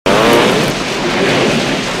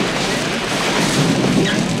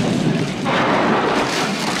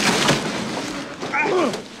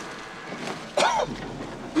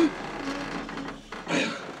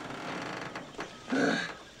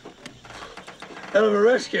Hell of a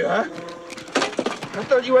rescue, huh? I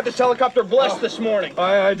thought you had this helicopter blessed this morning.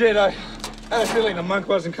 I did. I had a feeling the monk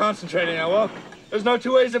wasn't concentrating that well. There's no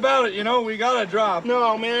two ways about it, you know? We gotta drop.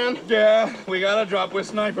 No, man. Yeah, we gotta drop with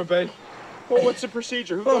sniper bait. Well, what's the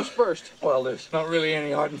procedure? Who goes first? Well, there's not really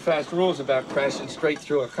any hard and fast rules about crashing straight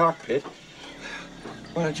through a cockpit.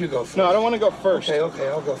 Why don't you go first? No, I don't want to go first. Okay,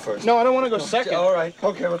 I'll go first. No, I don't want to go second. All right.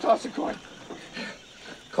 Okay, we'll toss a coin.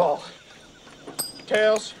 Call.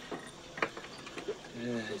 Tails.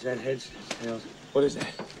 Is that heads? Tails? What is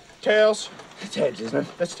that? Tails. It's heads, isn't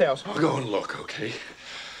it? That's tails. I'll go and look, okay?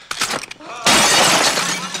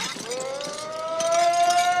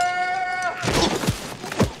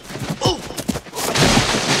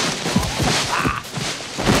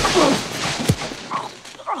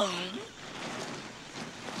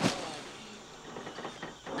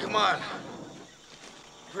 Come on.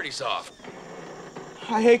 Pretty soft.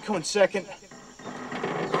 I hate going second.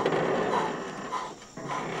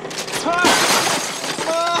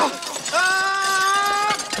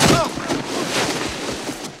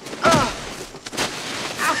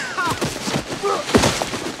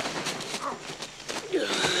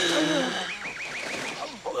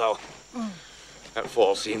 Well, that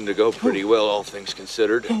fall seemed to go pretty well, all things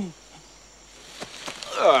considered.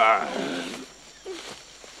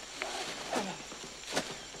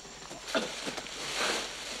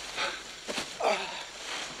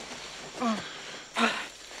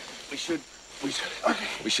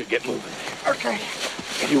 We should get moving. Okay.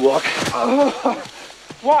 Can you walk?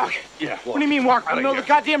 Walk? Yeah, walk. What do you mean walk? I know the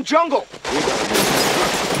goddamn jungle. We gotta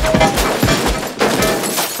move.